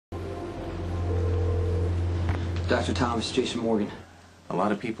Dr. Thomas, Jason Morgan. A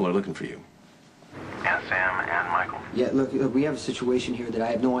lot of people are looking for you. And Sam and Michael. Yeah, look, we have a situation here that I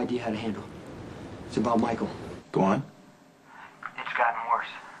have no idea how to handle. It's about Michael. Go on. It's gotten worse.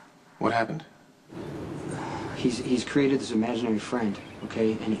 What happened? He's created this imaginary friend,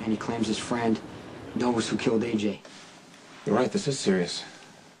 okay? And he claims his friend knows who killed AJ. You're right, this is serious.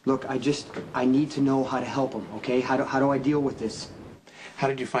 Look, I need to know how to help him, okay? How do I deal with this? How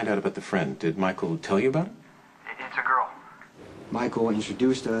did you find out about the friend? Did Michael tell you about it? It's a girl. Michael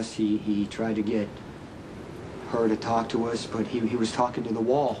introduced us. He tried to get her to talk to us, but he was talking to the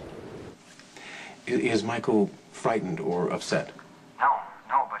wall. Is Michael frightened or upset?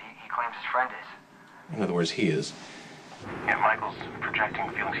 No, but he claims his friend is. In other words, he is. Yeah, Michael's projecting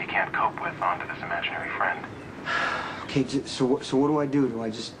feelings he can't cope with onto this imaginary friend. Okay, so what do I do? Do I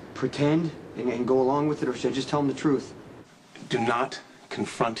just pretend and go along with it, or should I just tell him the truth? Do not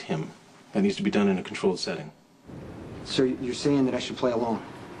confront him. That needs to be done in a controlled setting. So you're saying that I should play along?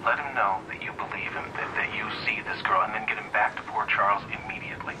 Let him know that you believe him, that you see this girl, and then get him back to poor Charles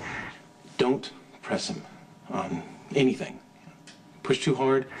immediately. Don't press him on anything. Push too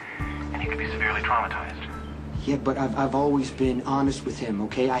hard, and he could be severely traumatized. Yeah, but I've always been honest with him,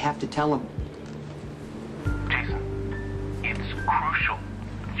 okay? I have to tell him. Jason, it's crucial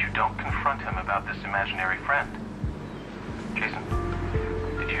that you don't confront him about this imaginary friend. Jason,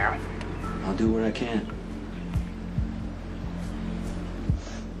 did you hear me? I'll do what I can.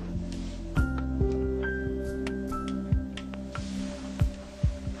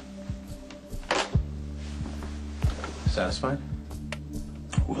 Satisfied?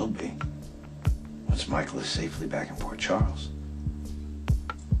 Will be. Once Michael is safely back in Port Charles.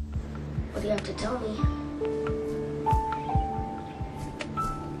 What do you have to tell me?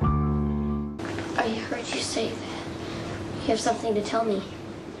 I heard you say that you have something to tell me.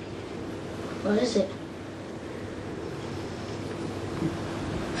 What is it?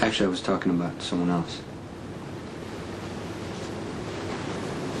 Actually, I was talking about someone else.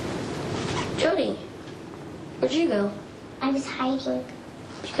 Jody, where'd you go? I was hiding.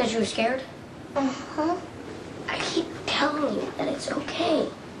 Because you were scared? Uh-huh. I keep telling you that it's okay.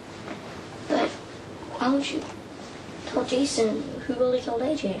 But why don't you tell Jason who really killed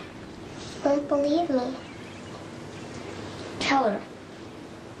AJ? She won't believe me. Tell her.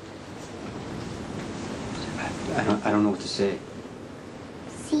 I don't know what to say.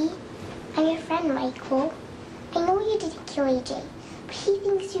 See? I'm your friend, Michael. I know you didn't kill AJ, but he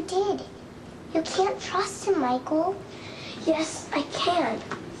thinks you did. You can't trust him, Michael. Yes, I can.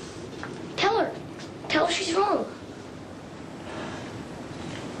 Tell her. Tell her she's wrong.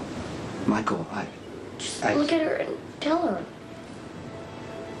 Michael, Just look at her and tell her.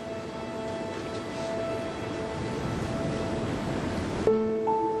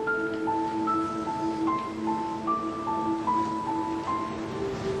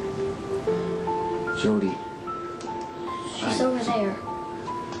 Jody. She's over there.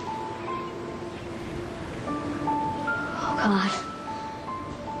 Oh, God.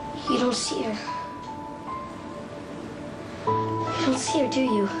 You don't see her. You don't see her, do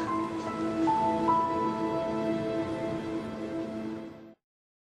you?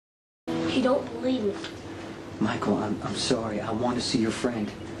 You don't believe me. Michael, I'm sorry. I want to see your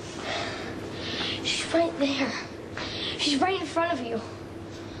friend. She's right there. She's right in front of you.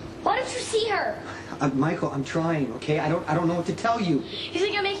 Why don't you see her? Michael, I'm trying, okay? I don't know what to tell you. You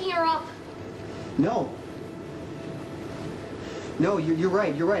think I'm making her up? No. No, you're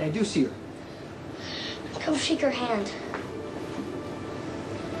right. You're right. I do see her. Come shake her hand.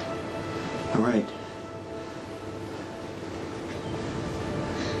 All right.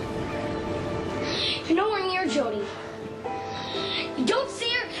 You're nowhere near Jody. You don't see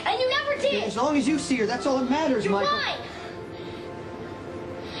her, and you never did. As long as you see her, that's all that matters, You're Michael. lying.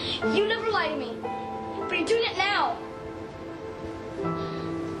 You never lied to me, but you're doing it now.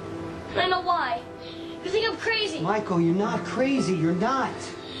 And I know why. You think I'm crazy. Michael, you're not crazy. You're not.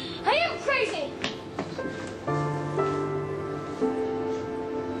 I am crazy.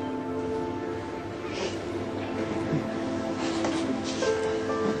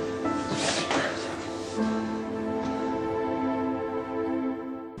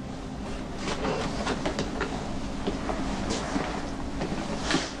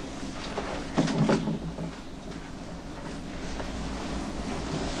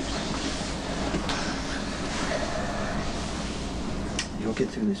 You'll get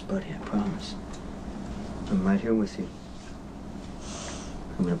through this, buddy, I promise. I'm right here with you.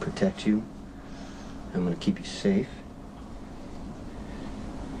 I'm gonna protect you. I'm gonna keep you safe.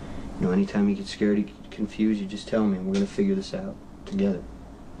 You know, anytime you get scared, you get confused, you just tell me, and we're gonna figure this out together.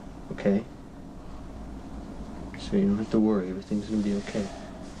 Okay? So So you don't have to worry. Everything's gonna be okay.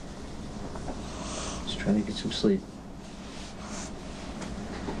 Just try to get some sleep.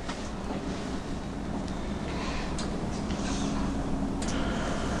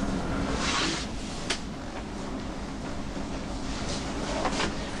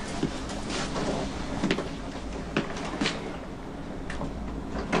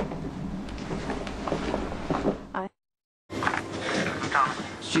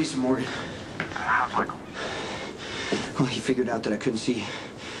 It's Jason Morgan. How's Michael? Well, he figured out that I couldn't see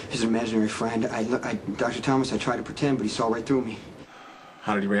his imaginary friend. Dr. Thomas, I tried to pretend, but he saw right through me.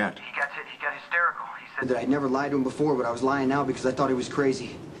 How did he react? He got hysterical. He said That I'd never lied to him before, but I was lying now because I thought he was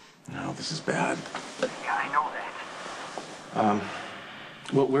crazy. No, this is bad. Yeah, I know that.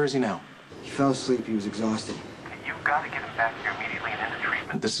 Well, where is he now? He fell asleep. He was exhausted. You've got to get him back here immediately and into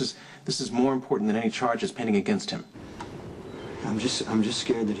treatment. This is more important than any charges pending against him. I'm just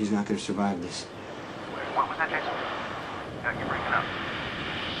scared that he's not going to survive this. What was that, Jason? You're breaking up.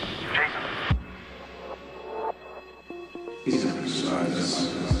 Jason? He's gonna survive this.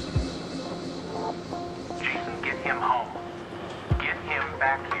 Jason, get him home. Get him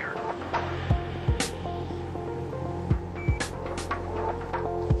back here.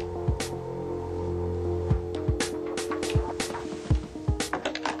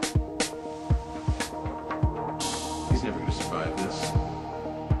 He's never gonna survive this.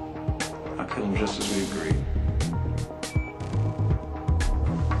 I'll kill him just as we agreed.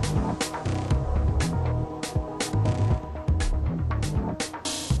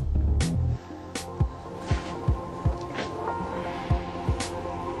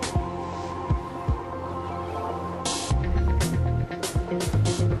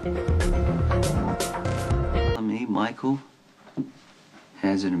 Me, Michael,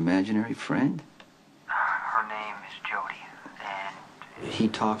 has an imaginary friend? Her name is Jody, and He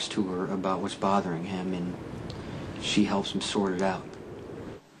talks to her about what's bothering him, and she helps him sort it out.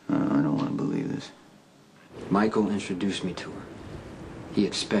 I don't want to believe this. Michael introduced me to her. He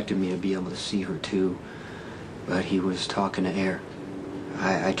expected me to be able to see her too, but he was talking to air.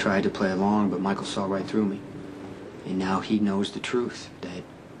 I tried to play along, but Michael saw right through me. And now he knows the truth, that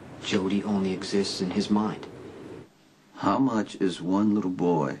Jody only exists in his mind. How much is one little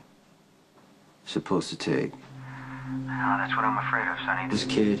boy supposed to take? oh, that's what I'm afraid of, Sonny. This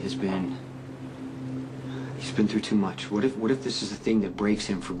kid he's been through too much. What if this is the thing that breaks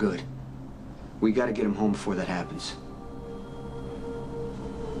him for good? We gotta get him home before that happens.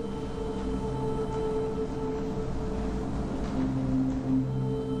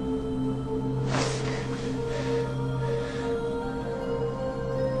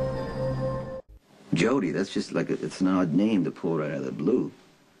 Jody, that's just like it's an odd name to pull right out of the blue.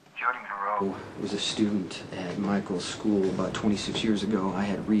 Jody Monroe. I was a student at Michael's school about 26 years ago. I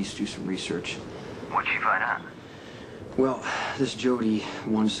had Reese do some research. What'd she find out? Well, this Jody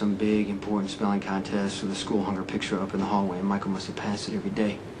won some big, important spelling contest, so the school hung her picture up in the hallway, and Michael must have passed it every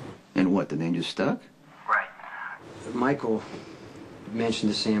day. And what, the name just stuck? Right. Michael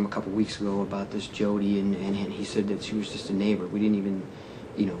mentioned to Sam a couple weeks ago about this Jody, and he said that she was just a neighbor. We didn't even,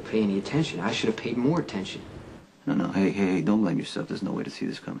 pay any attention. I should have paid more attention. No, hey, don't blame yourself. There's no way to see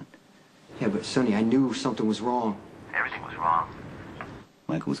this coming. Yeah, but Sonny, I knew something was wrong. Everything was wrong.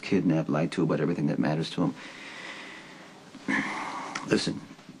 Michael was kidnapped, lied to about everything that matters to him. Listen,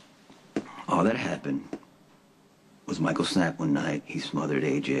 all that happened was Michael snapped one night, he smothered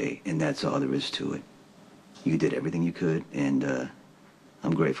AJ, and that's all there is to it. You did everything you could, and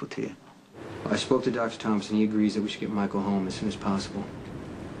I'm grateful to you. I spoke to Dr. Thompson. He agrees that we should get Michael home as soon as possible.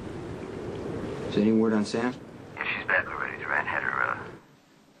 Is there any word on Sam? If she's back already, the rat had her,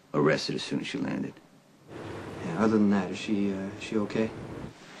 Arrested as soon as she landed. Yeah, other than that, is she okay?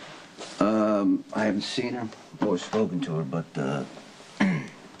 I haven't seen her or spoken to her, but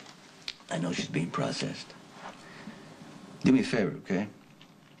I know she's being processed. Do me a favor, okay?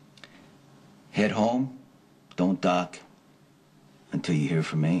 Head home, don't dock until you hear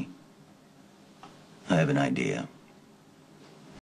from me. I have an idea.